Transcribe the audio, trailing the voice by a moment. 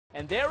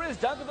And there is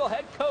Duncanville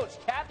head coach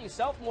Kathy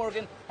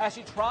Self-Morgan as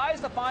she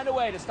tries to find a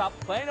way to stop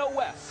Plano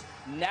West.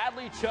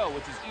 Natalie Cho,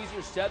 which is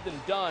easier said than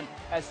done,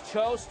 as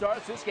Cho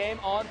starts this game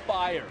on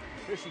fire.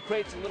 Here she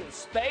creates a little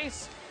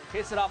space,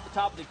 hits it off the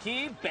top of the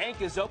key.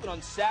 Bank is open on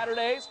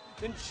Saturdays.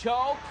 Then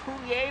Cho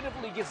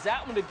creatively gets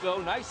that one to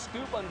go. Nice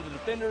scoop under the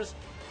defenders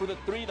for the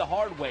three the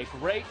hard way.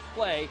 Great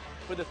play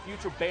for the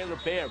future Baylor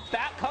Bear.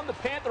 Back come the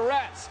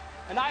Pantherettes.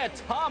 Anaya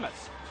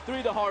Thomas,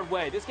 three the hard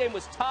way. This game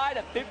was tied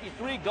at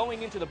 53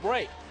 going into the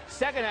break.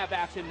 Second half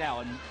action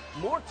now, and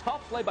more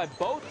tough play by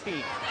both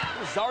teams.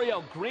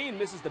 Zariel Green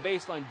misses the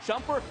baseline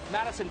jumper.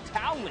 Madison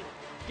Townley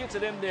gets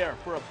it in there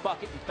for a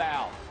bucket and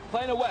foul.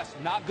 Plano West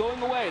not going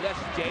away. That's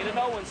Jaden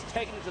Owens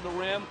taking it to the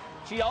rim.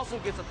 She also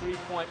gets a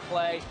three-point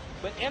play.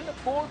 But in the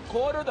fourth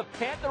quarter, the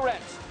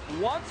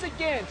Pantherettes once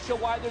again show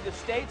why they're the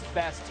state's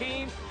best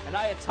team.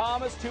 Anaya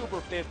Thomas, 2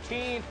 for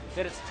 15.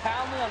 Then it's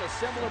Townley on a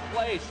similar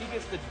play. She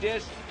gets the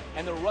dish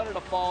and the runner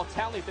to fall.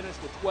 Townley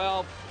finished with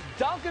 12.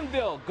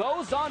 Duncanville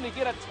goes on to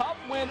get a tough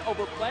win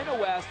over Plano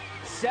West,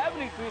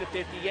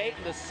 73-58,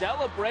 and the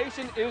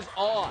celebration is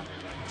on.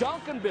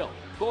 Duncanville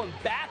going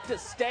back to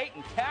state,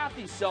 and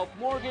Kathy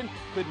Self-Morgan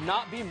could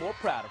not be more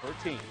proud of her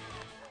team.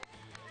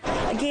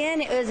 Again,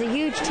 it was a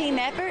huge team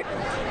effort.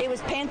 It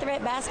was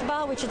Pantherette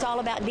basketball, which is all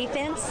about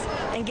defense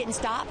and getting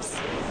stops.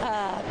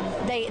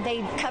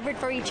 They covered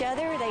for each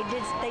other. They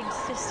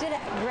just did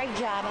a great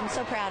job. I'm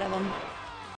so proud of them.